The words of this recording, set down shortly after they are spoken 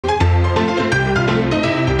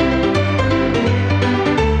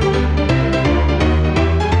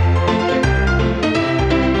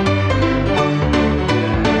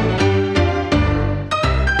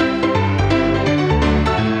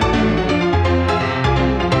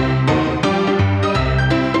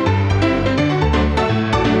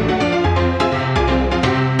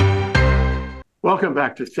welcome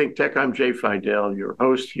back to ThinkTech. I'm Jay Fidell, your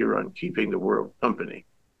host here on Keeping the World Company.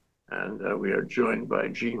 And we are joined by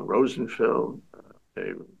Gene Rosenfeld,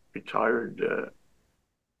 a retired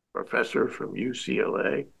professor from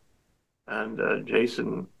UCLA, and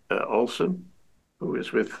Jason Olson, who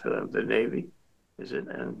is with the Navy,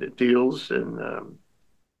 and deals in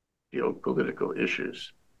geopolitical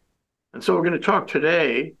issues. And so we're going to talk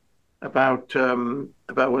today about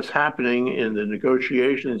what's happening in the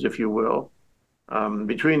negotiations, if you will,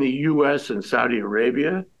 between the U.S. and Saudi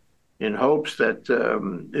Arabia, in hopes that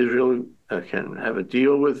Israel can have a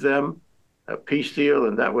deal with them, a peace deal,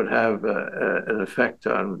 and that would have an effect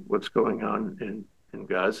on what's going on in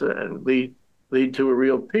Gaza and lead to a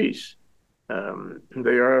real peace.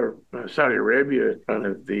 They are Saudi Arabia, kind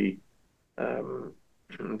of the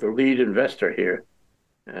lead investor here,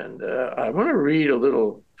 and I want to read a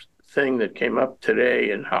little thing that came up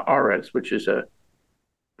today in Haaretz, which is an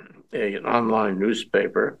online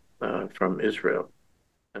newspaper from Israel.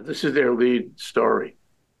 And this is their lead story.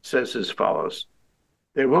 It says as follows: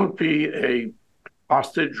 there won't be a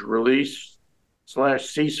hostage release /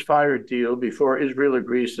 ceasefire deal before Israel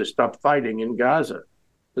agrees to stop fighting in Gaza.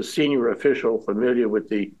 The senior official familiar with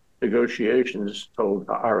the negotiations told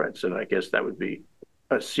Haaretz, and I guess that would be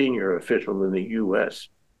a senior official in the U.S.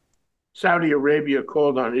 Saudi Arabia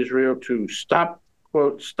called on Israel to stop,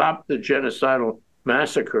 quote, stop the genocidal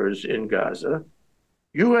massacres in Gaza.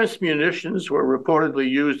 U.S. munitions were reportedly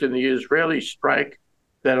used in the Israeli strike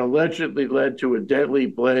that allegedly led to a deadly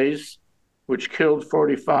blaze, which killed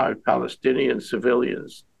 45 Palestinian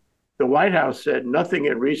civilians. The White House said nothing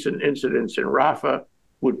in recent incidents in Rafah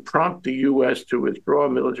would prompt the U.S. to withdraw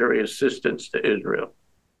military assistance to Israel.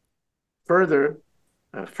 Further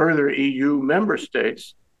EU member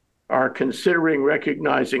states are considering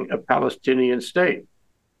recognizing a Palestinian state,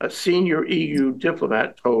 a senior EU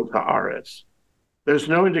diplomat told Haaretz. There's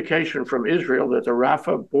no indication from Israel that the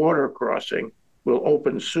Rafah border crossing will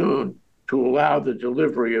open soon to allow the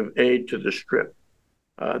delivery of aid to the Strip,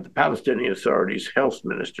 the Palestinian Authority's health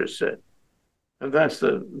minister said. And that's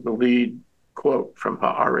the lead quote from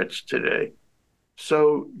Haaretz today.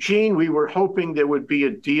 So, Gene, we were hoping there would be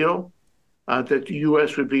a deal, that the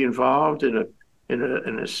U.S. would be involved in a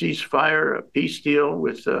ceasefire, a peace deal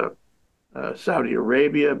with Saudi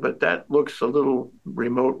Arabia, but that looks a little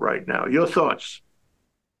remote right now. Your thoughts?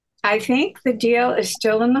 I think the deal is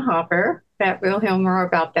still in the hopper. That we'll hear more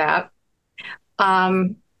about that.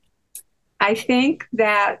 I think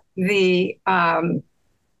that the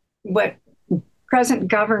what present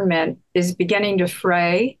government is beginning to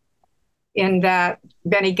fray, in that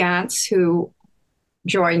Benny Gantz, who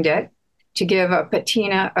joined it, to give a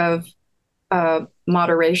patina of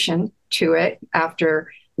moderation to it after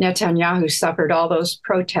Netanyahu suffered all those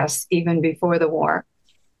protests even before the war,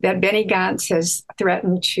 that Benny Gantz has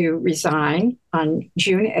threatened to resign on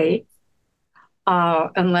June 8th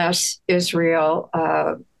unless Israel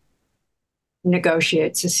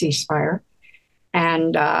negotiates a ceasefire.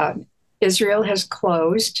 And Israel has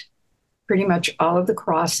closed pretty much all of the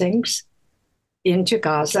crossings into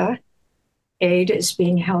Gaza. Aid is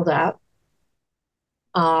being held up.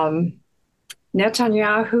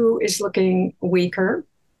 Netanyahu is looking weaker,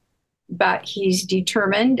 but he's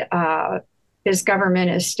determined. His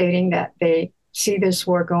government is stating that they see this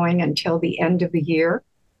war going until the end of the year.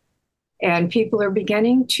 And people are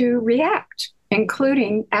beginning to react,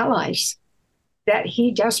 including allies that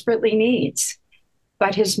he desperately needs.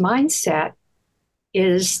 But his mindset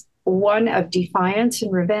is one of defiance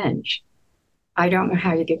and revenge. I don't know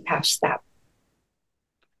how you get past that.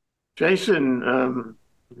 Jason,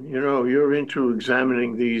 you're into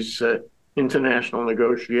examining these international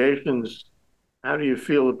negotiations. How do you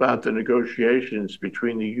feel about the negotiations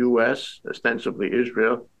between the U.S., ostensibly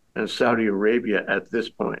Israel, and Saudi Arabia at this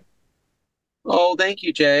point? Oh, thank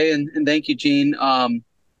you, Jay, and thank you, Gene. I'm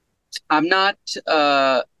not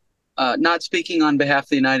speaking on behalf of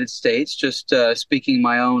the United States, just speaking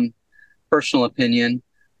my own personal opinion.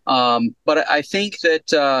 But I think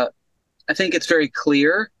that it's very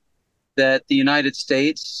clear that the United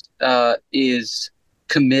States is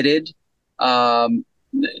committed, no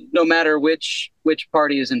matter which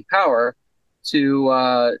party is in power,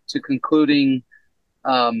 to concluding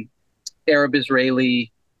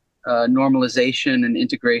Arab-Israeli normalization and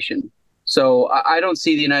integration. So I don't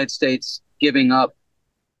see the United States giving up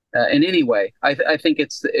in any way. I think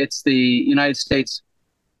it's the United States'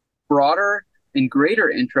 broader and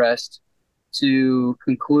greater interest to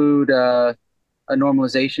conclude a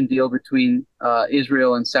normalization deal between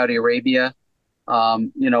Israel and Saudi Arabia.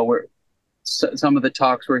 Some of the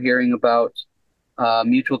talks we're hearing about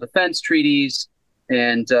mutual defense treaties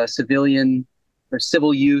and civilian or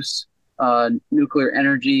civil use, nuclear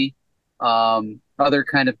energy, other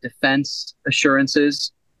kind of defense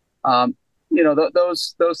assurances.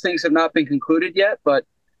 Those things have not been concluded yet, but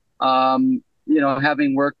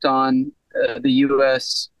having worked on the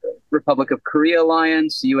U.S. Republic of Korea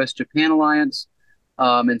alliance, the U.S.-Japan alliance,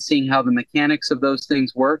 and seeing how the mechanics of those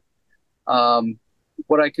things work,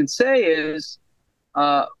 what I can say is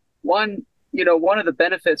one of the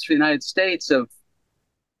benefits for the United States of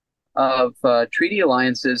treaty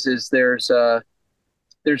alliances is there's a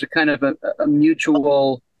kind of a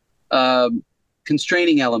mutual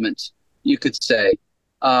constraining element, you could say.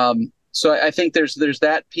 So I think there's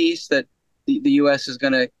that piece that the U.S. is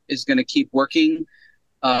gonna keep working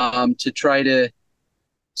to try to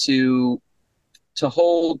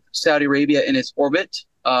hold Saudi Arabia in its orbit.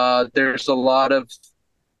 There's a lot of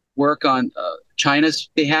work on China's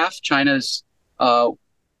behalf. China's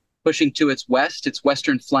pushing to its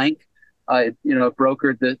western flank.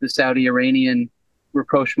 Brokered the Saudi-Iranian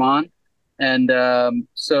rapprochement, and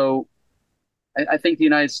so I think the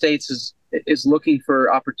United States is looking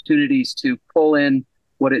for opportunities to pull in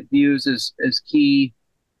what it views as key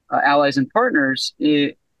allies and partners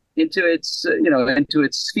into its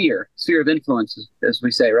sphere of influence, as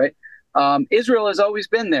we say, right? Israel has always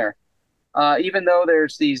been there, even though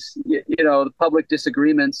there's these public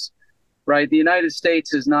disagreements, right? The United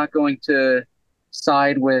States is not going to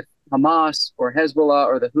side with Hamas or Hezbollah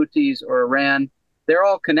or the Houthis or Iran. They're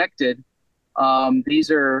all connected.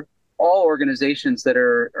 These are all organizations that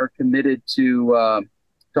are committed to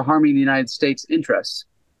harming the United States' interests.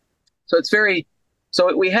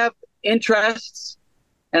 So we have interests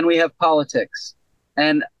and we have politics.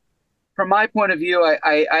 And from my point of view,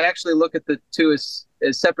 I actually look at the two as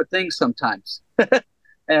separate things sometimes.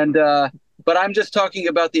 But I'm just talking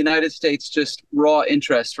about the United States' just raw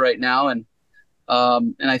interest right now, and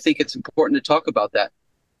I think it's important to talk about that.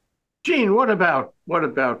 Gene, what about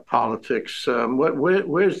politics?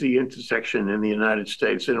 Where's the intersection in the United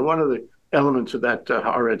States? And one of the elements of that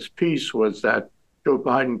Haaretz piece was that Joe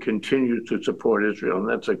Biden continued to support Israel, and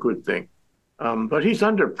that's a good thing. But he's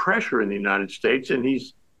under pressure in the United States, and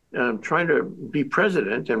he's trying to be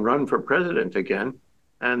president and run for president again.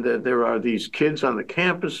 And there are these kids on the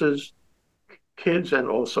campuses, kids and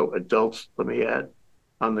also adults, let me add,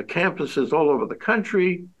 on the campuses all over the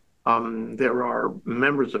country. There are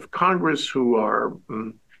members of Congress who are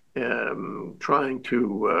trying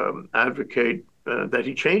to advocate that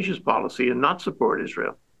he change his policy and not support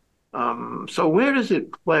Israel. So where does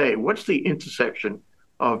it play? What's the intersection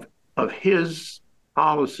of his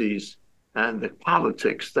policies and the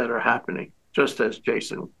politics that are happening, just as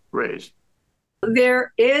Jason raised?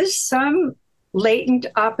 There is some latent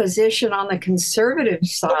opposition on the conservative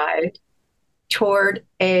side toward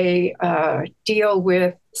a deal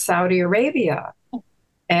with Saudi Arabia.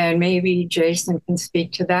 And maybe Jason can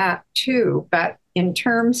speak to that too. But in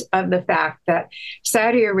terms of the fact that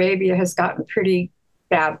Saudi Arabia has gotten pretty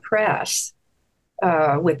bad press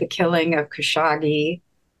with the killing of Khashoggi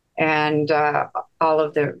and all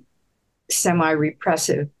of the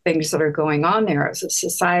semi-repressive things that are going on there as a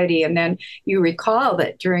society. And then you recall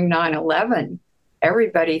that during 9/11,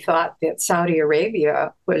 everybody thought that Saudi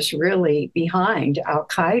Arabia was really behind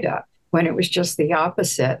al-Qaeda, when it was just the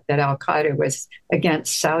opposite, that al-Qaeda was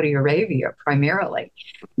against Saudi Arabia primarily.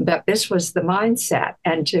 But this was the mindset.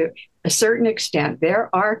 And to a certain extent, there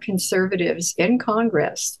are conservatives in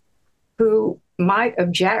Congress who might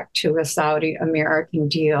object to a Saudi American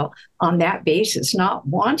deal on that basis, not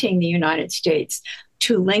wanting the United States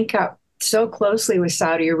to link up so closely with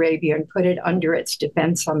Saudi Arabia and put it under its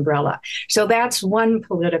defense umbrella. So that's one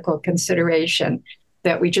political consideration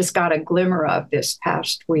that we just got a glimmer of this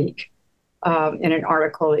past week in an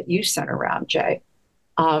article that you sent around, Jay.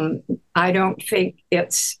 I don't think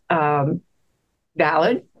it's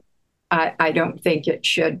valid. I don't think it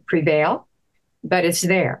should prevail, but it's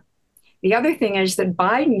there. The other thing is that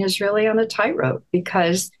Biden is really on the tightrope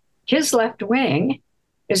because his left wing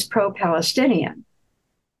is pro-Palestinian.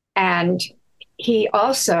 And he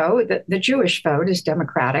also, the Jewish vote is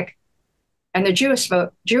Democratic. And the Jewish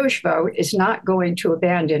vote is not going to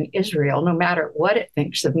abandon Israel, no matter what it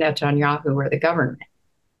thinks of Netanyahu or the government,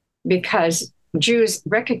 because Jews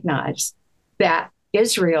recognize that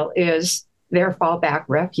Israel is their fallback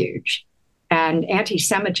refuge. And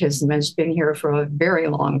anti-Semitism has been here for a very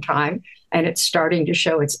long time, and it's starting to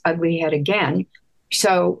show its ugly head again.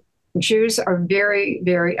 So Jews are very,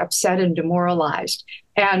 very upset and demoralized,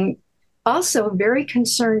 and also very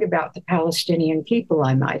concerned about the Palestinian people,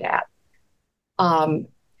 I might add.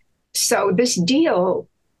 So this deal,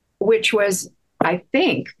 which was I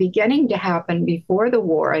think, beginning to happen before the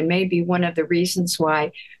war, and maybe one of the reasons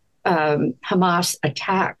why Hamas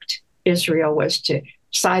attacked Israel was to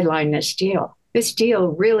sideline this deal. This deal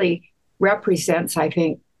really represents, I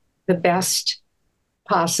think, the best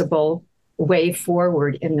possible way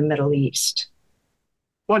forward in the Middle East.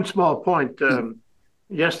 One small point.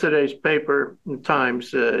 Yesterday's paper,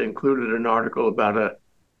 Times, included an article about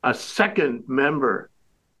a second member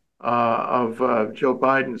of Joe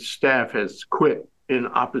Biden's staff has quit in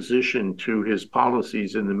opposition to his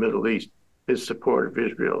policies in the Middle East, his support of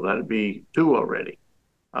Israel. That'd be two already.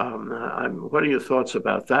 What are your thoughts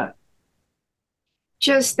about that?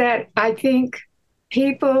 Just that I think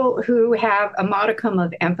people who have a modicum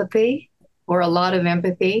of empathy or a lot of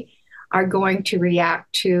empathy are going to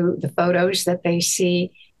react to the photos that they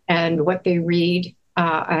see and what they read,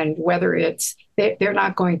 and whether they're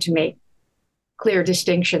not going to make clear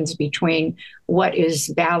distinctions between what is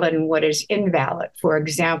valid and what is invalid. For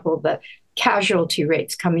example, the casualty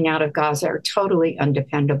rates coming out of Gaza are totally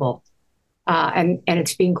undependable. And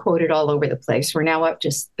it's being quoted all over the place. We're now up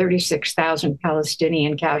to 36,000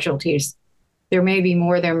 Palestinian casualties. There may be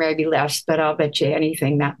more, there may be less, but I'll bet you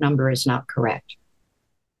anything that number is not correct.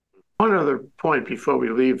 One other point before we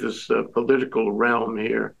leave this political realm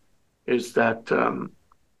here is that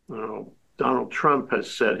Donald Trump has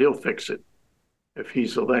said he'll fix it. If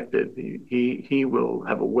he's elected, he will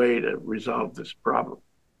have a way to resolve this problem.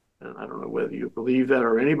 And I don't know whether you believe that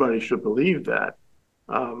or anybody should believe that.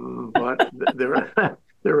 But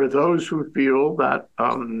there are those who feel that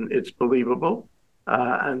it's believable,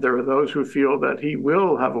 and there are those who feel that he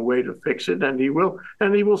will have a way to fix it, and he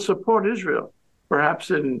will support Israel,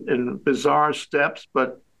 perhaps in bizarre steps,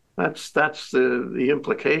 but that's the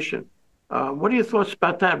implication. What are your thoughts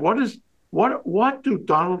about that? What do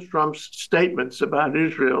Donald Trump's statements about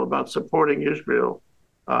Israel, about supporting Israel,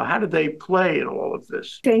 how do they play in all of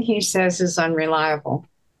this? Thing he says is unreliable,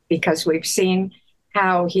 because we've seen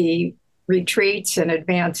how he retreats and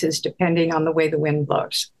advances depending on the way the wind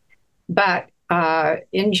blows. But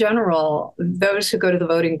in general, those who go to the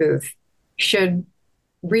voting booth should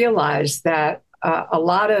realize that a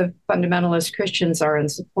lot of fundamentalist Christians are in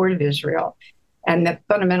support of Israel, and that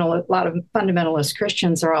a lot of fundamentalist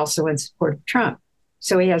Christians are also in support of Trump.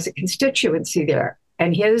 So he has a constituency there,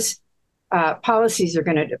 and his policies are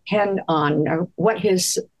going to depend on what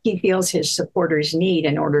he feels his supporters need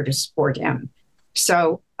in order to support him.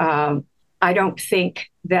 So I don't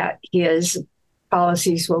think that his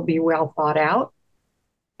policies will be well thought out,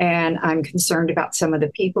 and I'm concerned about some of the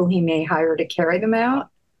people he may hire to carry them out.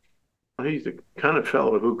 He's the kind of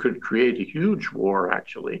fellow who could create a huge war,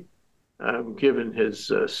 actually, given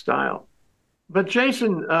his style. But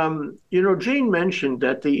Jason, Gene mentioned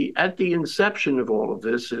at the inception of all of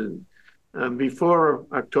this, before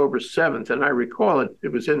October 7th, and I recall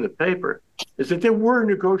it was in the paper, is that there were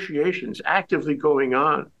negotiations actively going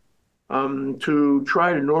on to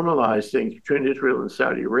try to normalize things between Israel and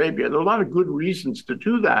Saudi Arabia. And there are a lot of good reasons to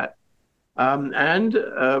do that. The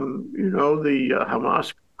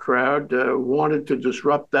Hamas crowd wanted to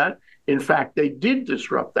disrupt that. In fact, they did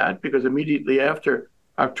disrupt that, because immediately after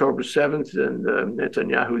October 7th and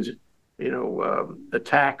Netanyahu's,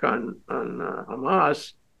 attack on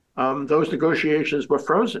Hamas, those negotiations were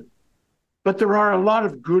frozen. But there are a lot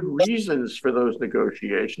of good reasons for those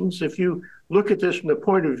negotiations. If you look at this from the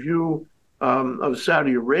point of view of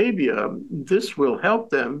Saudi Arabia, this will help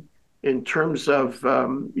them in terms of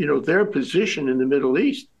their position in the Middle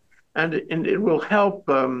East, and it will help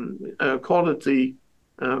call it the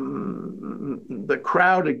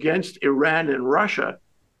crowd against Iran and Russia.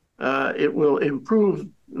 It will improve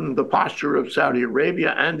the posture of Saudi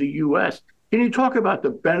Arabia and the U.S. Can you talk about the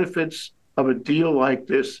benefits of a deal like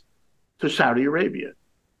this to Saudi Arabia?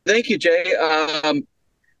 Thank you, Jay.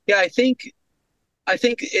 I think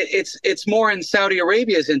it's more in Saudi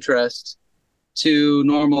Arabia's interest to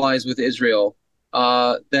normalize with Israel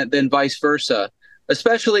than vice versa.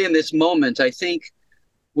 Especially in this moment, I think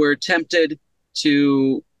we're tempted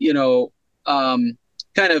to, kind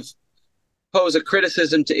of pose a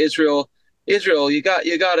criticism to Israel. Israel, you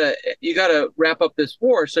gotta wrap up this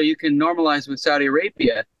war so you can normalize with Saudi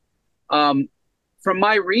Arabia. From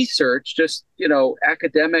my research, just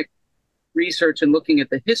academic research and looking at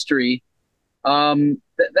the history,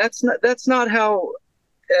 that's not how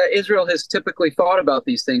Israel has typically thought about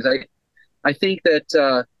these things. I think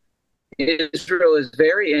that Israel is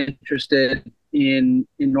very interested in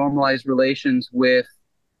normalized relations with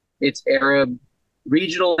its Arab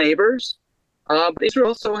regional neighbors. But Israel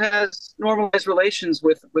also has normalized relations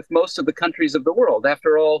with most of the countries of the world.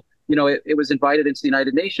 After all, it was invited into the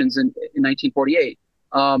United Nations in 1948.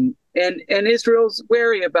 And Israel's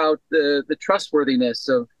wary about the trustworthiness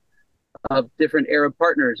of different Arab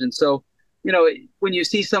partners. And so, when you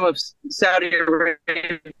see some of Saudi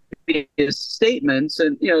Arabia's statements,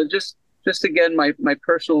 and just again my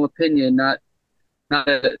personal opinion, not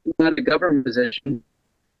a government position.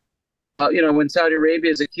 When Saudi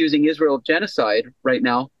Arabia is accusing Israel of genocide right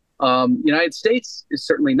now, United States is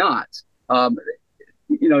certainly not. To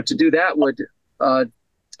do that would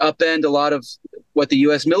upend a lot of what the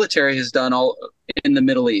U.S. military has done all in the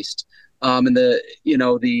Middle East, and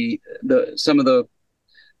some of the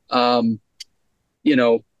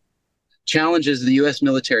challenges the U.S.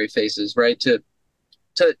 military faces, right?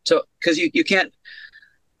 Because you can't.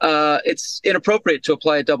 It's inappropriate to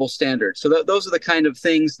apply a double standard. So those are the kind of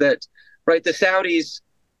things that, right? The Saudis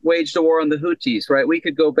waged a war on the Houthis, right? We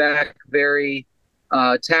could go back very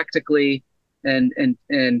tactically and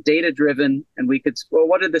data driven, and we could, well,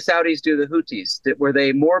 what did the Saudis do to the Houthis? Were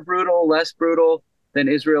they more brutal, less brutal than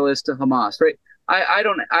Israel is to Hamas, right? I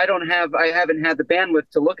haven't had the bandwidth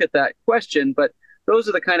to look at that question, but those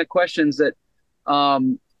are the kind of questions that,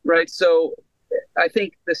 right? So I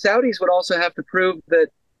think the Saudis would also have to prove that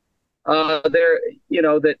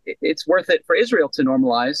that it's worth it for Israel to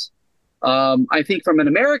normalize. I think from an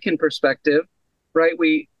American perspective, right?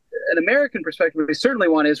 We certainly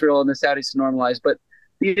want Israel and the Saudis to normalize, but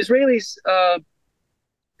the Israelis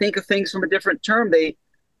think of things from a different term.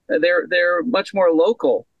 They're much more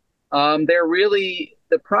local. They're really,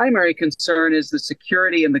 the primary concern is the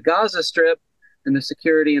security in the Gaza Strip and the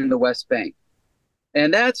security in the West Bank.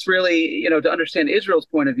 And that's really, to understand Israel's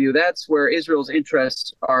point of view, that's where Israel's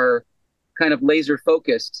interests are kind of laser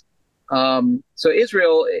focused. So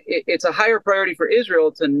Israel, it's a higher priority for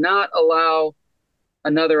Israel to not allow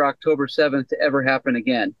another October 7th to ever happen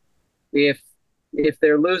again. If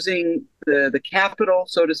they're losing the capital,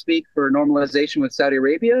 so to speak, for normalization with Saudi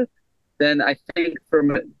Arabia, then I think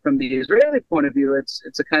from the Israeli point of view,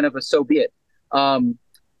 it's a kind of a so be it.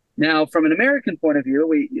 Now, from an American point of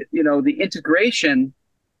view, the integration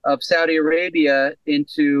of Saudi Arabia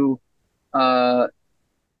into a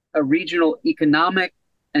regional economic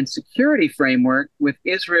and security framework with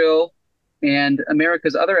Israel and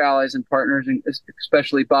America's other allies and partners,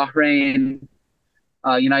 especially Bahrain,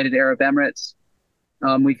 United Arab Emirates.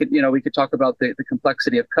 We could talk about the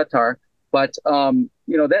complexity of Qatar, but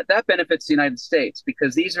that benefits the United States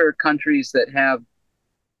because these are countries that have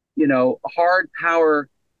hard power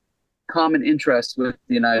common interests with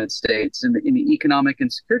the United States in the economic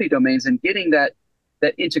and security domains, and getting that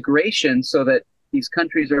integration so that these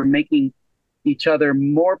countries are making each other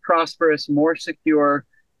more prosperous, more secure,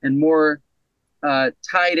 and more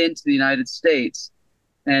tied into the United States,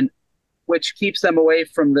 and which keeps them away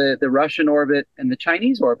from the Russian orbit and the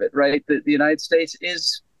Chinese orbit, right? The United States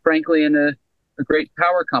is frankly in a great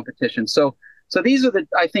power competition. So these are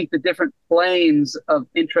I think the different planes of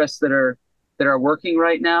interests that are working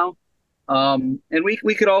right now. And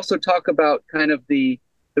we could also talk about kind of the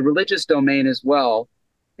religious domain as well,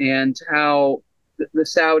 and how the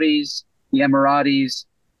Saudis, the Emiratis,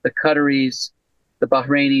 the Qataris, the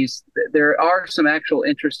Bahrainis, there are some actual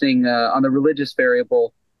interesting on the religious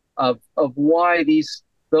variable of why the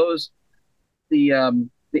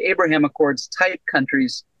Abraham Accords type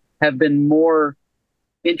countries have been more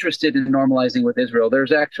interested in normalizing with Israel.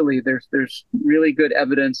 There's really good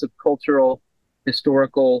evidence of cultural,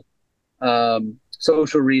 historical,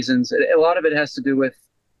 social reasons. A lot of it has to do with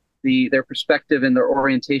their perspective and their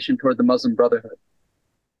orientation toward the Muslim Brotherhood.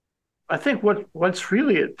 I think what's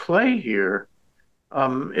really at play here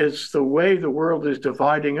is the way the world is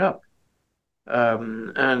dividing up.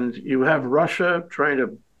 And you have Russia trying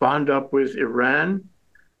to bond up with Iran.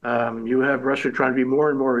 You have Russia trying to be more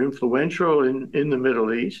and more influential in the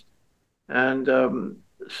Middle East. And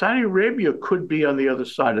Saudi Arabia could be on the other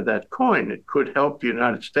side of that coin. It could help the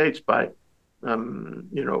United States by,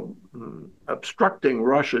 obstructing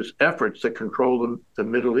Russia's efforts to control the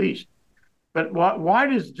Middle East. But why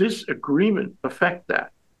does this agreement affect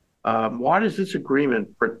that? Why does this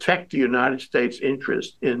agreement protect the United States'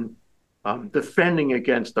 interest in defending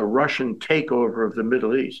against the Russian takeover of the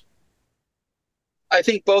Middle East? I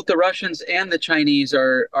think both the Russians and the Chinese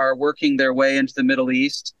are working their way into the Middle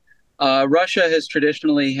East. Russia has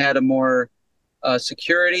traditionally had a more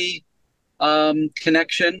security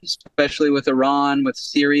connection, especially with Iran, with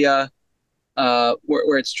Syria,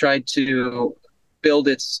 where it's tried to build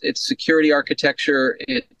its security architecture,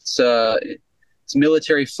 its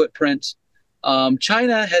military footprint.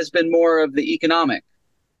 China has been more of the economic.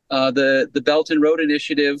 The Belt and Road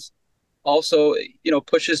Initiative also,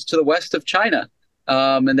 pushes to the west of China.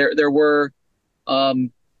 And there were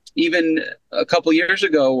even a couple years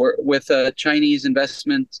ago with Chinese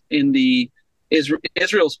investment in the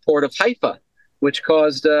Israel's port of Haifa, which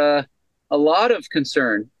caused a lot of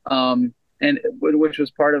concern, and which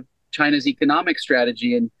was part of China's economic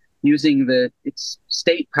strategy and using its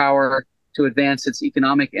state power to advance its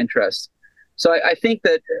economic interests. So I think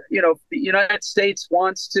that, the United States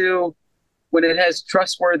wants to, when it has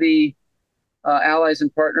trustworthy allies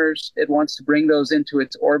and partners, it wants to bring those into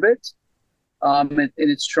its orbit. And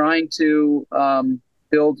it's trying to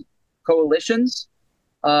build coalitions.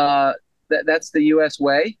 That's the U.S.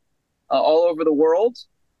 way all over the world.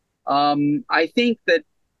 I think that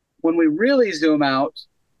when we really zoom out,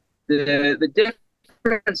 the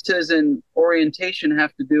differences in orientation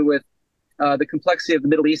have to do with the complexity of the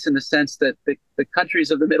Middle East, in the sense that the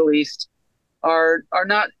countries of the Middle East are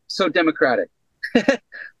not so democratic.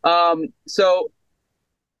 So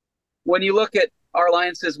when you look at our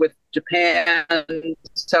alliances with Japan,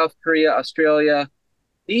 South Korea, Australia,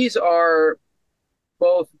 these are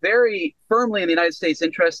both very firmly in the United States'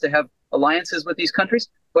 interest to have alliances with these countries,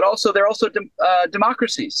 but they're also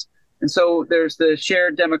democracies. And so there's the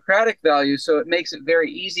shared democratic value. So it makes it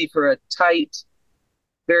very easy for a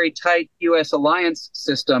very tight U.S. alliance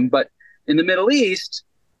system. But in the Middle East,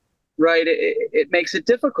 right, it makes it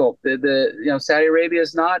difficult. Saudi Arabia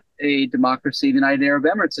is not a democracy. The United Arab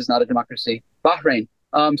Emirates is not a democracy. Bahrain.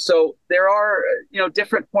 So there are,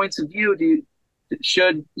 different points of view.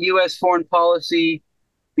 Should U.S. foreign policy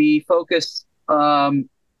be focused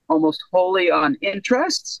almost wholly on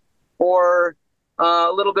interests, or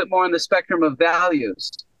a little bit more on the spectrum of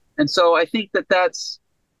values? And so I think that that's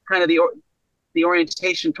kind of the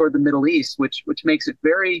orientation toward the Middle East, which makes it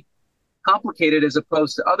very complicated as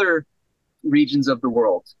opposed to other regions of the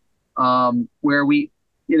world, where the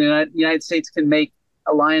United States can make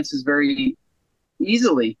alliances very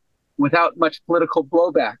easily without much political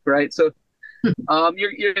blowback, right? So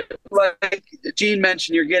you're like Gene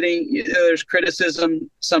mentioned, you're getting, there's criticism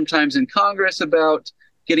sometimes in Congress about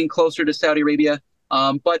getting closer to Saudi Arabia,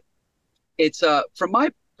 but it's from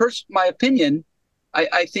my opinion,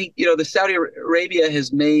 I think the Saudi Arabia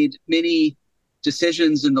has made many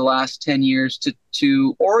decisions in the last 10 years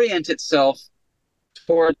to orient itself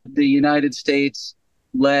toward the United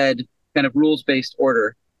States-led kind of rules-based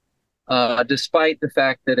order, despite the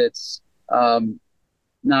fact that it's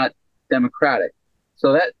not democratic.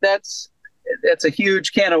 So that's a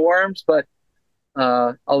huge can of worms, but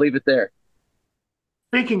I'll leave it there.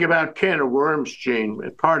 Speaking about can of worms, Gene,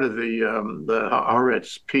 part of the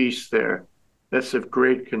Haaretz piece there that's of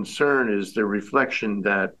great concern is the reflection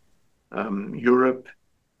that Europe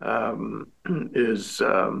is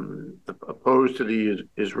opposed to the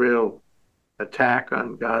Israel attack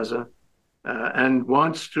on Gaza, and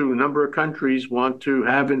a number of countries want to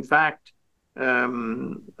have, in fact,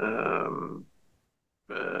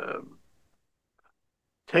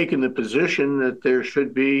 taken the position that there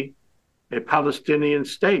should be a Palestinian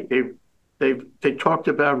state. They talked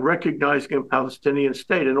about recognizing a Palestinian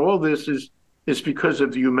state, and all this is because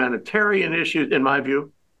of the humanitarian issues, in my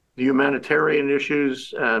view, the humanitarian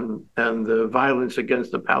issues and the violence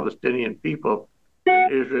against the Palestinian people,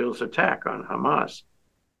 and Israel's attack on Hamas.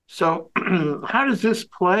 So how does this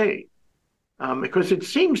play? Because it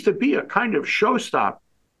seems to be a kind of showstopper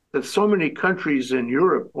that so many countries in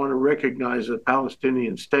Europe want to recognize a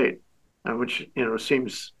Palestinian state, which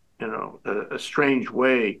seems a strange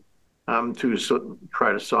way to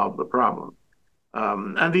try to solve the problem.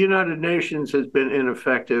 And the United Nations has been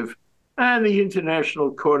ineffective, and the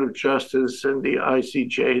International Court of Justice and the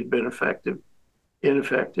ICJ have been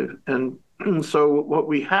ineffective. And so what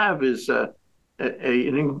we have is a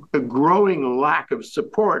growing lack of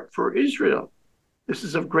support for Israel. This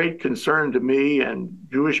is of great concern to me and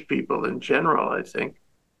Jewish people in general, I think,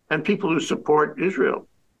 and people who support Israel.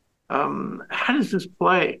 How does this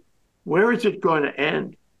play? Where is it going to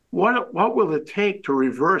end? What will it take to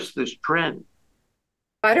reverse this trend?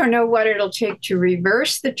 I don't know what it'll take to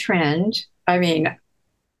reverse the trend. I mean,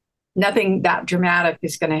 nothing that dramatic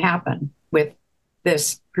is going to happen with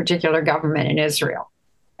this particular government in Israel.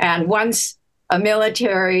 And once a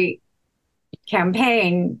military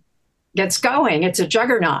campaign gets going, it's a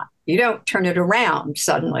juggernaut. You don't turn it around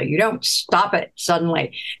suddenly. You don't stop it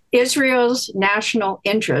suddenly. Israel's national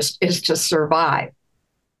interest is to survive,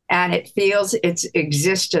 and it feels its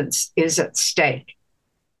existence is at stake.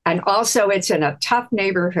 And also, it's in a tough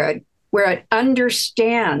neighborhood where it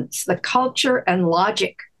understands the culture and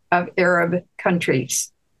logic of Arab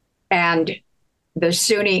countries and the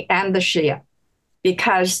Sunni and the Shia,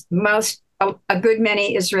 because a good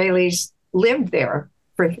many Israelis lived there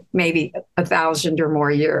for maybe 1,000 or more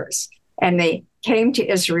years. And they came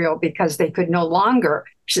to Israel because they could no longer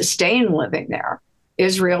sustain living there.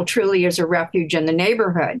 Israel truly is a refuge in the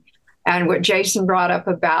neighborhood. And what Jason brought up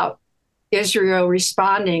about Israel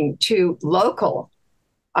responding to local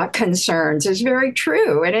concerns is very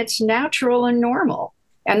true, and it's natural and normal.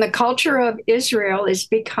 And the culture of Israel is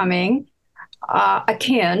becoming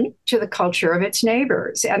akin to the culture of its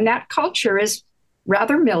neighbors. And that culture is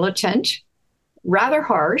rather militant, rather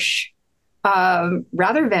harsh,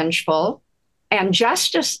 rather vengeful, and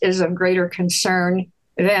justice is of greater concern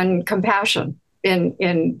than compassion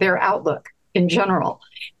in their outlook in general.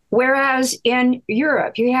 Whereas in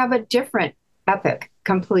Europe, you have a different epic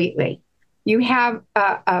completely. You have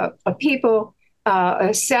a people,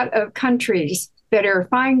 a set of countries that are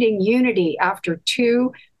finding unity after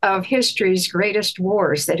two of history's greatest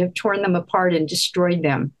wars that have torn them apart and destroyed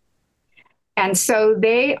them. And so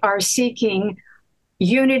they are seeking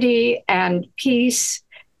unity and peace,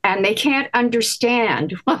 and they can't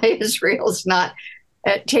understand why Israel's not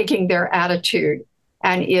taking their attitude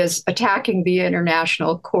and is attacking the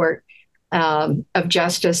International Court of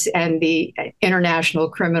Justice and the International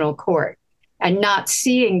Criminal Court, and not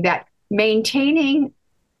seeing that maintaining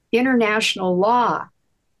international law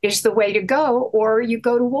is the way to go, or you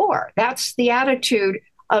go to war. That's the attitude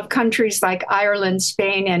of countries like Ireland,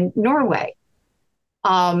 Spain, and Norway.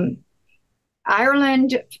 Ireland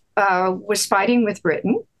was fighting with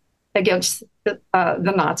Britain against the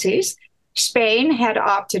Nazis. Spain had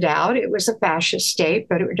opted out. It was a fascist state,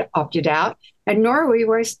 but it opted out. And Norway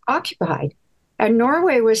was occupied. And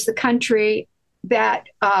Norway was the country that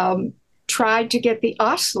tried to get the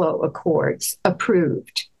Oslo Accords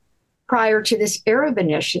approved prior to this Arab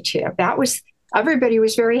initiative. Everybody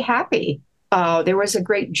was very happy. There was a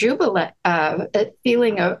great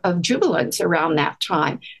feeling of jubilance around that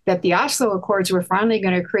time that the Oslo Accords were finally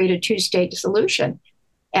going to create a two-state solution.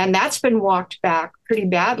 And that's been walked back pretty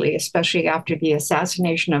badly, especially after the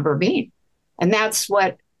assassination of Rabin. And that's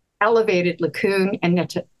what elevated Likud and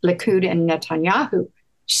Netanyahu.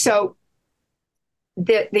 So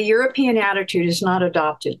the European attitude is not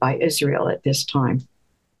adopted by Israel at this time.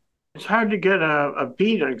 It's hard to get a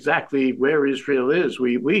beat on exactly where Israel is.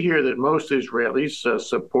 We hear that most Israelis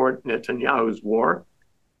support Netanyahu's war,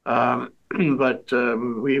 but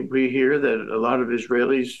we hear that a lot of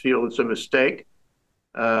Israelis feel it's a mistake,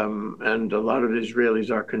 and a lot of Israelis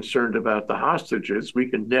are concerned about the hostages. We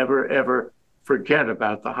can never, ever forget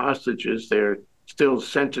about the hostages. They're still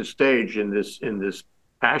center stage in this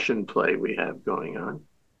passion play we have going on.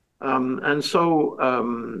 And so,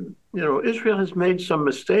 Israel has made some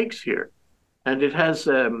mistakes here. And it has,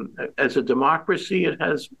 as a democracy, it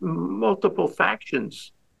has multiple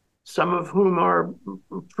factions, some of whom are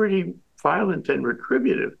pretty violent and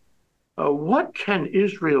retributive. What can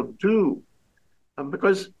Israel do?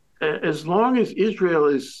 Because as long as Israel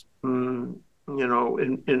is, in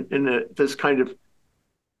this kind of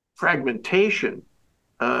fragmentation,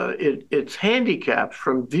 it's handicapped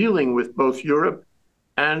from dealing with both Europe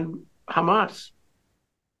and Hamas.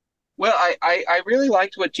 Well, I really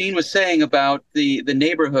liked what Gene was saying about the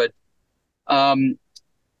neighborhood. I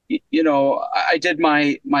did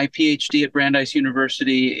my PhD at Brandeis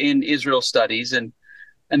University in Israel studies, and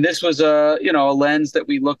this was a lens that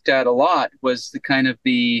we looked at a lot, was the kind of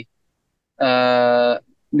the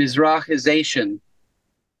Mizrachization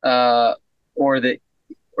or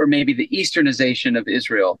maybe the Easternization of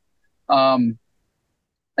Israel.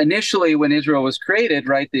 Initially, when Israel was created,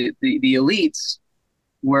 right, the elites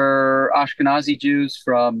were Ashkenazi Jews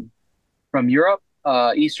from Europe,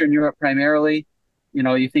 Eastern Europe primarily.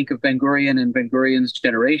 You think of Ben Gurion and Ben Gurion's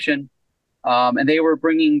generation, and they were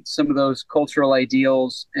bringing some of those cultural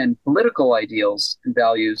ideals and political ideals and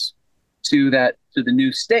values to the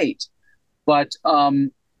new state. But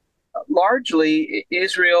largely,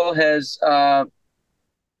 Israel has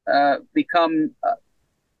become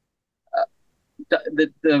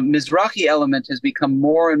the Mizrahi element has become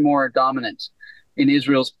more and more dominant in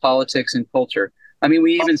Israel's politics and culture. I mean,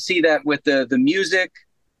 we even see that with the music,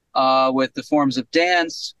 with the forms of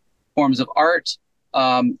dance, forms of art.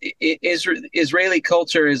 Israeli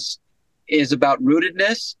culture is about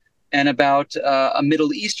rootedness and about a Middle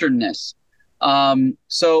Easternness.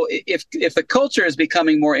 So if the culture is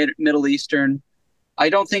becoming more Middle Eastern, I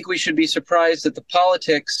don't think we should be surprised that the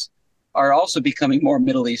politics are also becoming more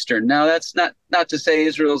Middle Eastern. Now, that's not to say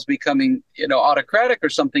Israel's becoming autocratic or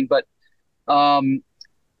something, but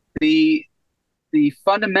the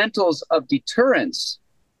fundamentals of deterrence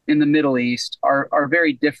in the Middle East are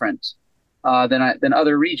very different than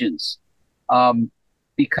other regions,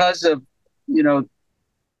 because of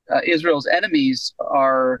Israel's enemies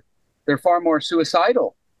they're far more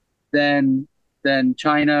suicidal than than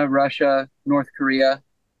China, Russia, North Korea.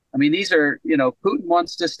 I mean, these are, Putin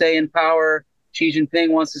wants to stay in power. Xi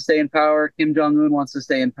Jinping wants to stay in power. Kim Jong-un wants to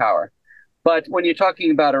stay in power. But when you're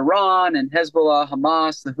talking about Iran and Hezbollah,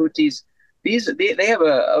 Hamas, the Houthis, they have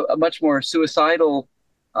a much more suicidal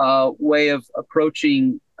way of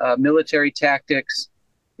approaching military tactics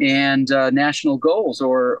and national goals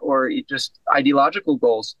or just ideological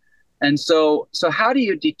goals. And so how do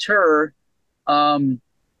you deter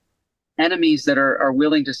enemies that are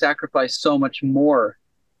willing to sacrifice so much more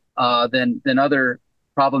than other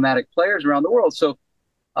problematic players around the world? So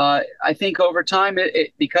I think over time,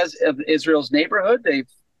 because of Israel's neighborhood,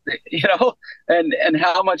 and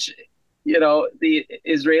how much the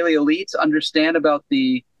Israeli elites understand about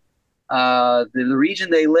the region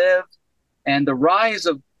they live and the rise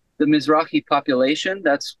of the Mizrahi population.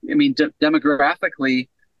 Demographically,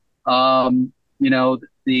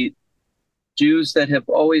 the Jews that have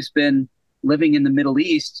always been living in the Middle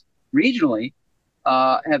East regionally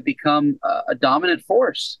have become a dominant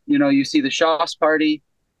force. You see the Shas party,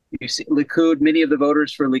 you see Likud. Many of the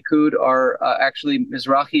voters for Likud are actually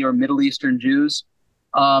Mizrahi or Middle Eastern Jews,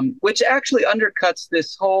 which actually undercuts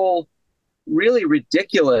this whole really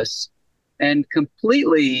ridiculous and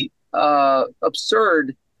completely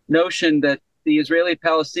absurd notion that the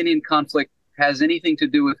Israeli-Palestinian conflict has anything to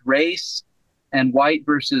do with race and white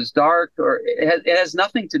versus dark, or it has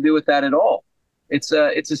nothing to do with that at all. It's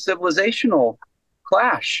a civilizational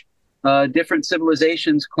clash, different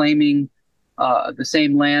civilizations claiming the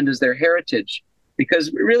same land as their heritage,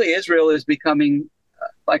 because really Israel is becoming,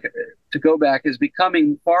 is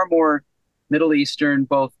becoming far more Middle Eastern,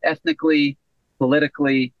 both ethnically,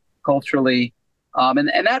 politically, culturally.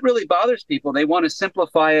 And that really bothers people. They want to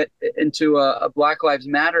simplify it into a Black Lives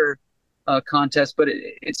Matter contest, but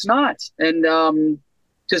it's not. And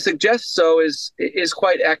to suggest so is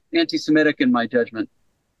quite anti-Semitic in my judgment.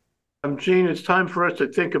 Gene, it's time for us to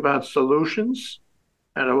think about solutions.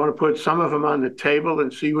 And I want to put some of them on the table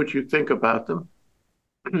and see what you think about them.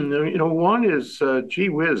 One is, gee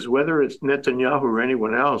whiz, whether it's Netanyahu or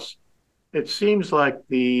anyone else, it seems like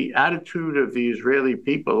the attitude of the Israeli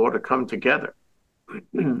people ought to come together.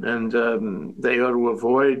 And they ought to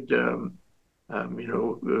avoid,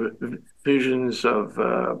 visions of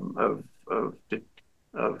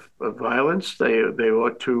violence. They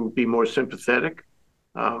ought to be more sympathetic.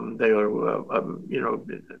 They ought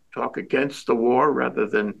to, talk against the war rather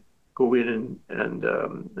than go in and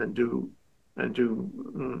do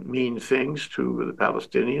mean things to the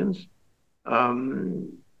Palestinians.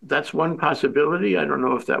 That's one possibility. I don't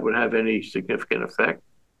know if that would have any significant effect.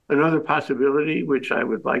 Another possibility, which I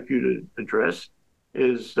would like you to address,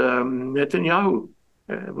 is Netanyahu.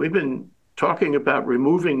 We've been talking about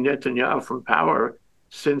removing Netanyahu from power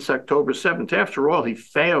since October 7th. After all, he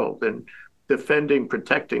failed in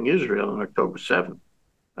protecting Israel on October 7th.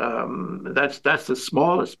 That's the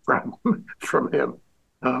smallest problem from him.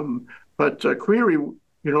 But query,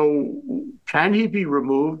 can he be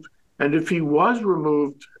removed? And if he was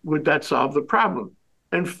removed, would that solve the problem?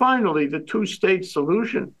 And finally, the two-state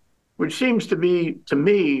solution, which seems to be, to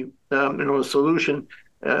me, a solution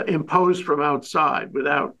imposed from outside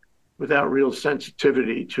without real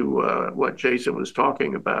sensitivity to what Jason was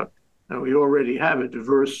talking about. And we already have a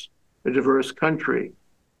diverse country,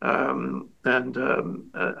 and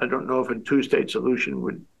I don't know if a two-state solution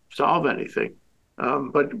would solve anything.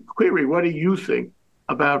 But query, what do you think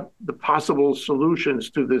about the possible solutions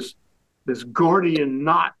to this Gordian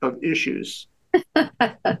knot of issues?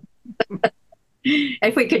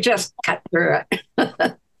 If we could just cut through it.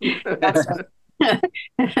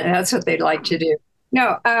 That's what they'd like to do.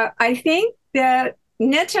 No, I think that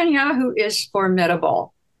Netanyahu is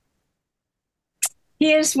formidable.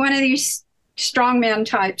 He is one of these strongman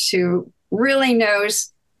types who really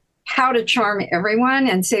knows how to charm everyone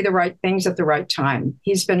and say the right things at the right time.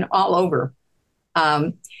 He's been all over.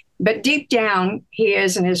 But deep down, he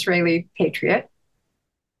is an Israeli patriot.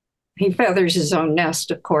 He feathers his own nest,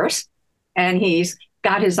 of course, and he's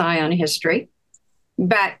got his eye on history.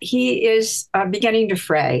 But he is beginning to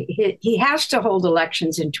fray. He has to hold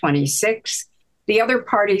elections in 26. The other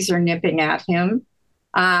parties are nipping at him.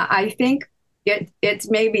 I think it's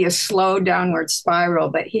maybe a slow downward spiral,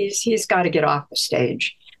 but he's got to get off the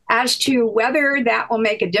stage. As to whether that will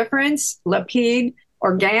make a difference, Lapid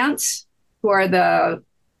or Gantz, who are the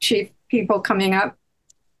chief people coming up,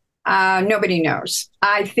 nobody knows.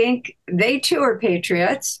 I think they too are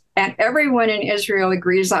patriots, and everyone in Israel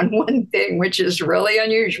agrees on one thing, which is really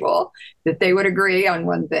unusual, that they would agree on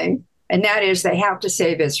one thing, and that is they have to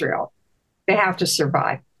save Israel. They have to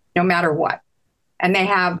survive, no matter what. And they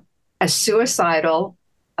have a suicidal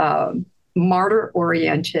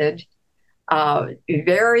martyr-oriented,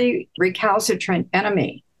 very recalcitrant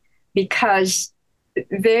enemy, because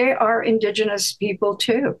they are indigenous people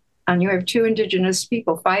too. And you have two indigenous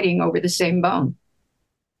people fighting over the same bone.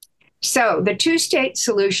 So the two-state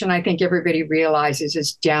solution, I think everybody realizes,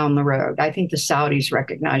 is down the road. I think the Saudis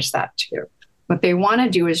recognize that too. What they want to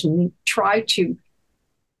do is try to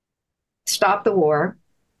stop the war,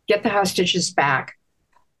 get the hostages back,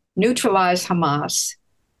 neutralize Hamas,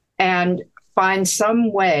 and find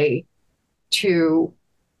some way to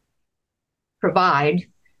provide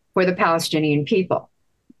for the Palestinian people.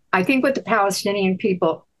 I think what the Palestinian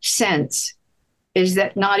people sense is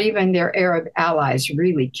that not even their Arab allies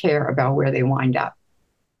really care about where they wind up,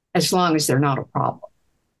 as long as they're not a problem.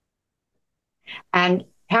 And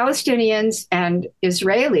Palestinians and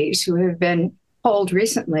Israelis who have been polled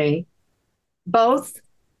recently, both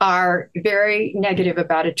are very negative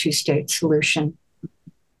about a two-state solution.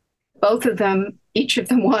 Both of them, each of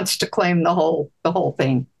them wants to claim the whole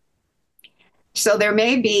thing. So there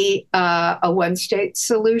may be a one-state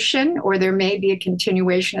solution, or there may be a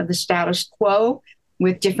continuation of the status quo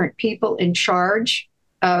with different people in charge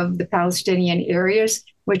of the Palestinian areas,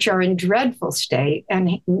 which are in dreadful state.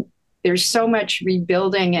 And there's so much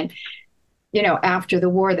rebuilding and, after the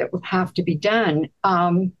war that will have to be done.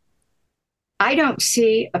 I don't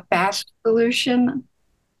see a fast solution.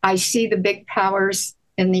 I see the big powers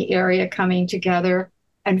in the area coming together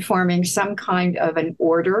and forming some kind of an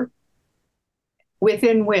order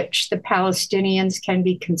within which the Palestinians can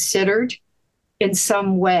be considered in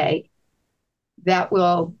some way that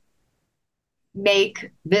will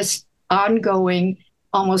make this ongoing,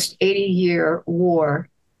 almost 80-year war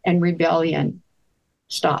and rebellion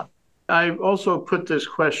stop. I also put this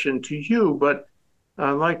question to you, but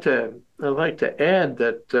I'd like to add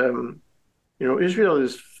that Israel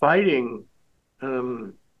is fighting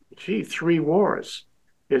 3 wars.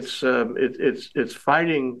 It's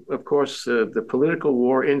fighting, of course, the political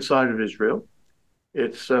war inside of Israel.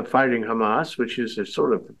 It's fighting Hamas, which is a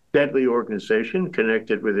sort of deadly organization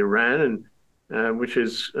connected with Iran, and which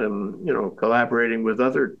is collaborating with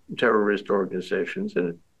other terrorist organizations,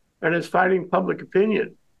 and it's fighting public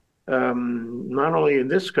opinion, not only in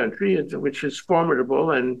this country, which is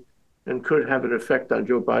formidable and could have an effect on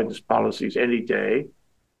Joe Biden's policies any day,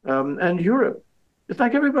 and Europe. It's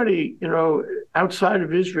like everybody, outside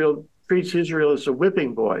of Israel treats Israel as a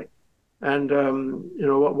whipping boy. And,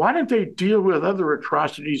 why don't they deal with other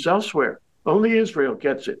atrocities elsewhere? Only Israel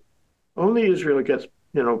gets it. Only Israel gets,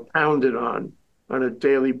 pounded on a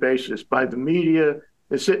daily basis by the media.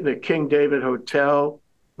 They sit in a King David hotel.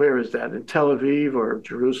 Where is that? In Tel Aviv or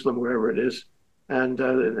Jerusalem, wherever it is, and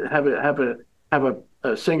have a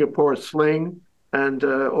Singapore sling, and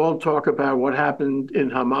all talk about what happened in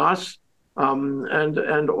Hamas.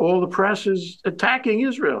 And all the press is attacking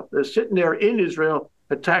Israel. They're sitting there in Israel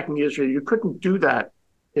attacking Israel. You couldn't do that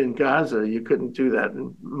in Gaza. You couldn't do that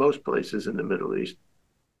in most places in the Middle East.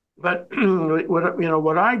 But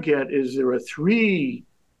what I get is there are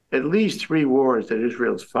at least three wars that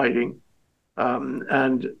Israel's fighting,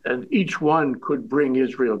 and each one could bring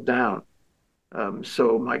Israel down.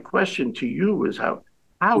 So my question to you is how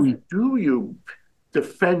do you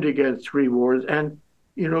defend against 3 wars? And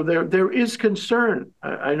there is concern.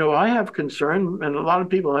 I know I have concern, and a lot of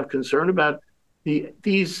people have concern about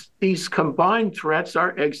these combined threats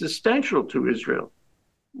are existential to Israel.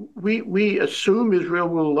 We assume Israel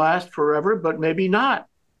will last forever, but maybe not.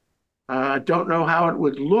 I don't know how it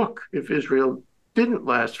would look if Israel didn't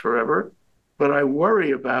last forever, but I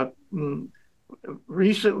worry about.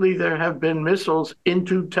 Recently, there have been missiles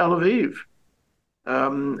into Tel Aviv.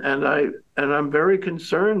 And I'm very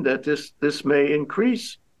concerned that this may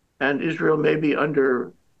increase, and Israel may be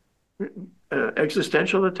under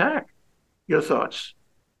existential attack. Your thoughts?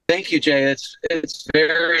 Thank you, Jay. It's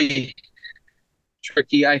very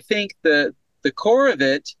tricky. I think the core of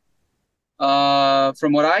it,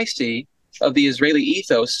 from what I see of the Israeli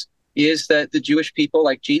ethos, is that the Jewish people,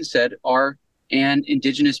 like Gene said, are an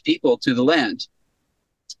indigenous people to the land,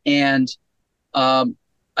 and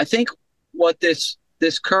I think what this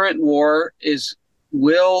current war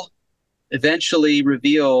will eventually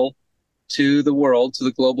reveal to the world, to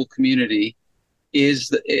the global community, is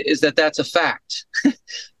that that's a fact.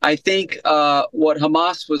 I think what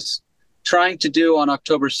Hamas was trying to do on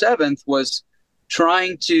October 7th was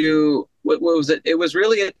trying to, what was it? It was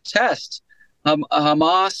really a test.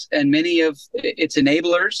 Hamas and many of its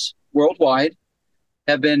enablers worldwide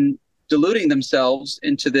have been deluding themselves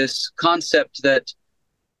into this concept that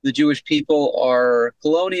the Jewish people are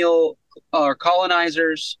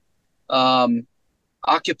colonizers,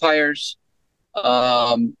 occupiers,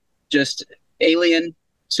 just alien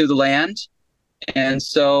to the land. And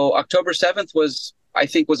so October 7th was, I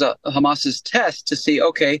think, was Hamas's test to see,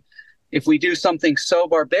 okay, if we do something so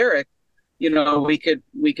barbaric, we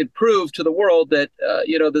could prove to the world that,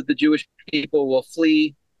 that the Jewish people will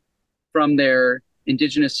flee from their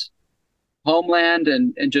indigenous homeland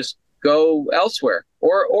and just go elsewhere,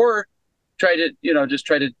 or try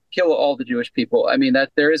to kill all the Jewish people. I mean,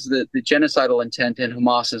 that there is the genocidal intent in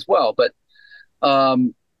Hamas as well, but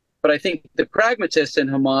I think the pragmatists in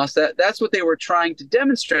Hamas, that's what they were trying to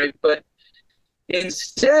demonstrate. But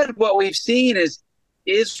instead, what we've seen is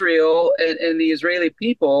Israel and the Israeli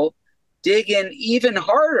people dig in even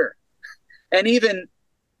harder, and even,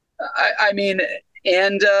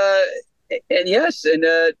 and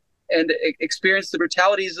experience the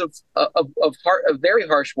brutalities of very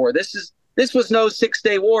harsh war. This was no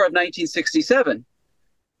 6-day war of 1967.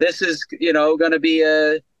 This is going to be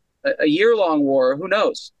a year-long war. Who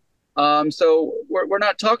knows? So we're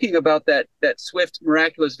not talking about that swift,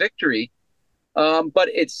 miraculous victory, but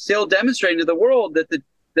it's still demonstrating to the world that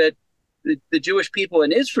the Jewish people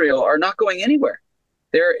in Israel are not going anywhere.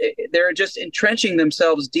 They're just entrenching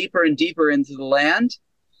themselves deeper and deeper into the land,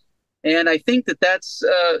 and I think that's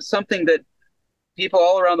something that people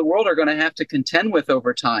all around the world are going to have to contend with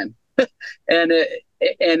over time, and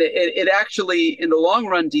it actually, in the long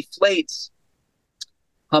run, deflates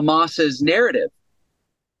Hamas's narrative.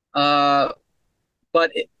 But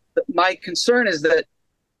my concern is that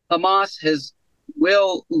Hamas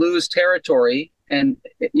will lose territory and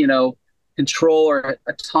control or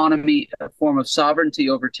autonomy, a form of sovereignty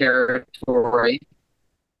over territory.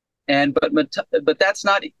 But that's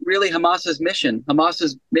not really Hamas's mission.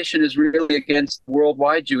 Hamas's mission is really against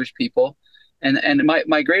worldwide Jewish people, and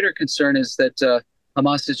my greater concern is that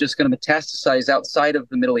Hamas is just going to metastasize outside of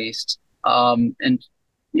the Middle East, and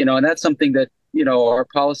that's something that our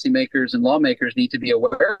policymakers and lawmakers need to be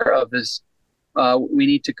aware of. Is we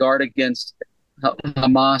need to guard against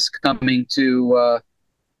Hamas coming to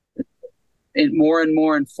more and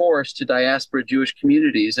more in force to diaspora Jewish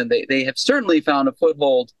communities, and they have certainly found a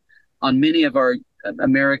foothold on many of our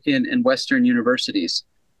American and Western universities,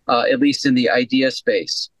 at least in the idea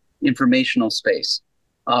space, informational space.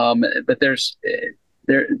 But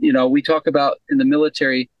we talk about in the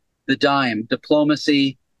military the dime: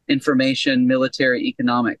 diplomacy, information, military,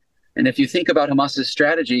 economic. And if you think about Hamas's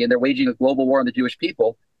strategy, and they're waging a global war on the Jewish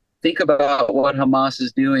people, think about what Hamas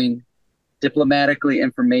is doing diplomatically,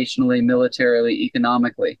 informationally, militarily,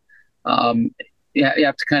 economically. You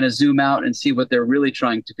have to kind of zoom out and see what they're really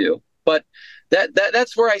trying to do. But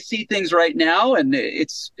that's where I see things right now, and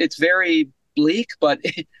it's very bleak. But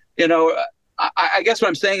I guess what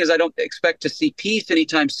I'm saying is I don't expect to see peace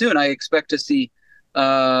anytime soon. I expect to see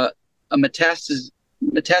a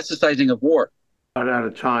metastasizing of war. Out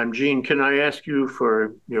of time. Gene, can I ask you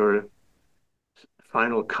for your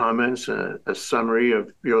final comments, a summary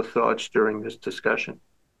of your thoughts during this discussion?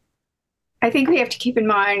 I think we have to keep in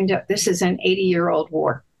mind this is an 80-year-old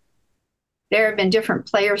war. There have been different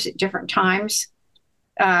players at different times.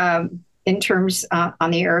 In terms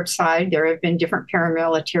on the Arab side, there have been different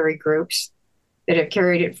paramilitary groups that have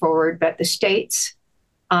carried it forward, but the states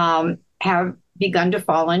have begun to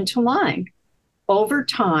fall into line. Over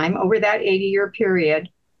time, over that 80-year period,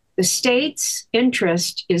 the state's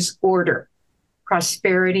interest is order,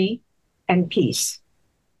 prosperity, and peace.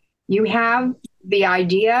 You have the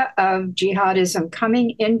idea of jihadism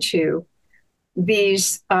coming into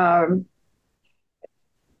these intifada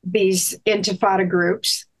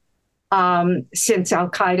groups since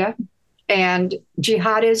Al-Qaeda, and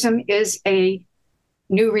jihadism is a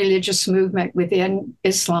new religious movement within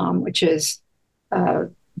Islam, which is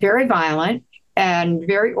very violent and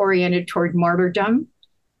very oriented toward martyrdom,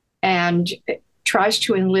 and tries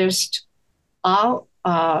to enlist all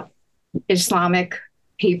Islamic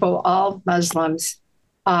people, all Muslims,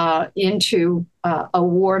 into a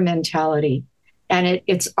war mentality. And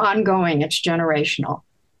it's ongoing, it's generational.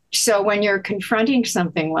 So when you're confronting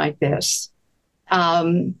something like this,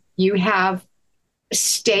 you have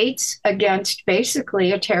states against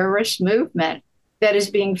basically a terrorist movement that is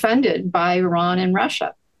being funded by Iran and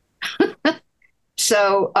Russia.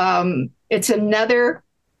 So it's another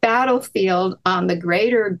battlefield on the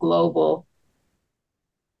greater global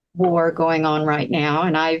war going on right now.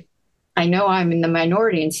 And I know I'm in the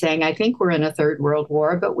minority in saying I think we're in a third world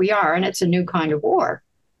war, but we are, and it's a new kind of war.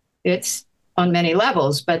 It's on many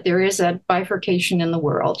levels, but there is a bifurcation in the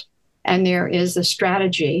world, and there is a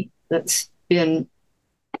strategy that's been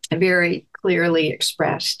very clearly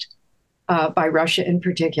expressed by Russia in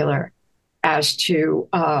particular as to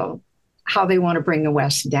how they want to bring the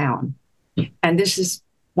West down. And this is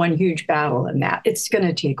one huge battle in that. It's going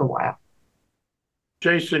to take a while.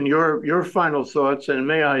 Jason, your final thoughts, and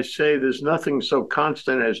may I say there's nothing so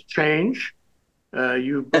constant as change.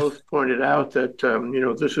 You both pointed out that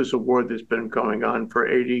this is a war that's been going on for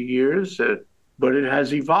 80 years, but it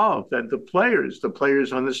has evolved, and the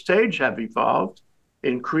players on the stage have evolved,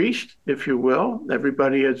 increased, if you will.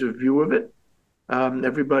 Everybody has a view of it.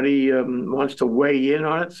 Everybody wants to weigh in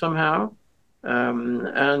on it somehow,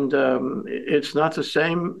 and it's not the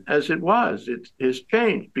same as it was. It has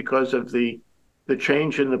changed because of the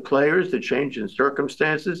change in the players, the change in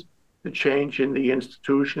circumstances, the change in the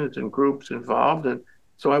institutions and groups involved. And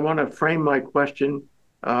so I want to frame my question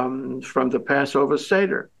from the Passover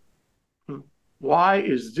Seder. Why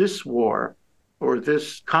is this war or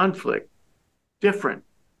this conflict different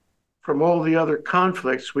from all the other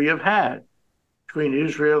conflicts we have had between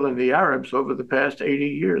Israel and the Arabs over the past 80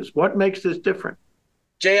 years? What makes this different?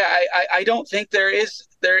 Jay, I don't think there is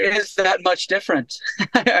that much different.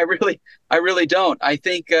 I really don't. I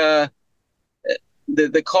think the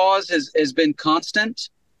cause has been constant.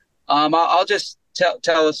 I'll just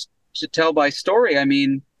tell my story. I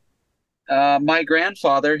mean, my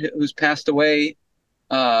grandfather, who's passed away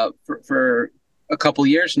for a couple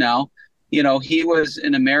years now, he was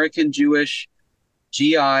an American Jewish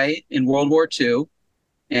GI in World War II,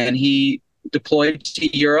 and he deployed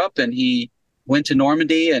to Europe, and he went to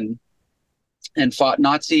Normandy and fought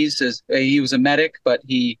Nazis. As he was a medic, but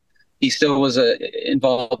he still was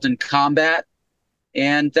involved in combat,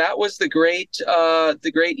 and that was the great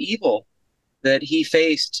evil that he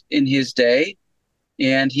faced in his day.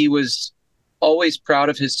 And he was always proud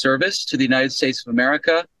of his service to the United States of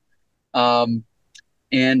America, and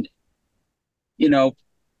not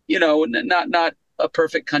a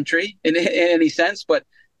perfect country in any sense, but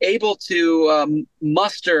able to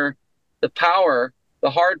muster the power,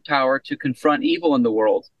 the hard power to confront evil in the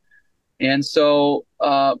world. And so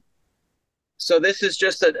this is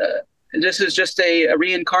just a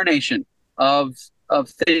reincarnation of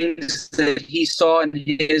things that he saw in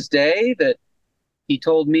his day, that he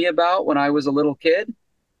told me about when I was a little kid.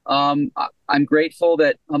 I'm grateful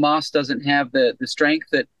that Hamas doesn't have the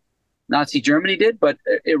strength that Nazi Germany did, but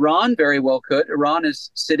Iran very well could. Iran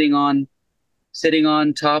is sitting on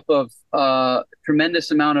top of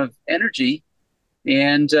tremendous amount of energy,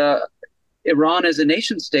 and Iran as a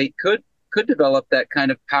nation state could develop that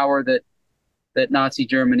kind of power that Nazi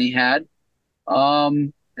Germany had,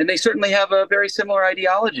 and they certainly have a very similar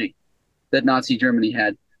ideology that Nazi Germany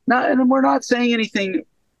had. And we're not saying anything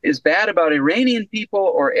is bad about Iranian people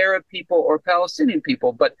or Arab people or Palestinian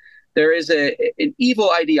people, but there is an evil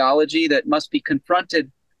ideology that must be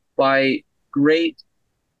confronted by great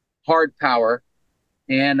hard power.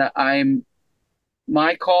 And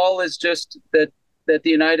my call is just that the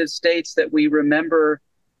United States, that we remember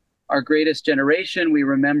our greatest generation, we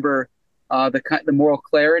remember the moral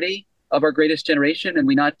clarity of our greatest generation, and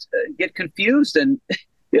we not get confused and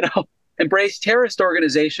embrace terrorist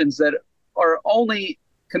organizations that are only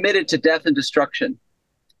committed to death and destruction.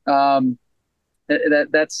 That's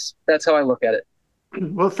how I look at it.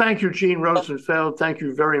 Well, thank you, Gene Rosenfeld. Thank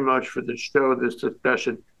you very much for this show, this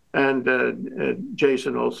discussion. And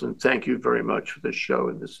Jason Olson, thank you very much for this show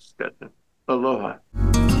and this discussion. Aloha.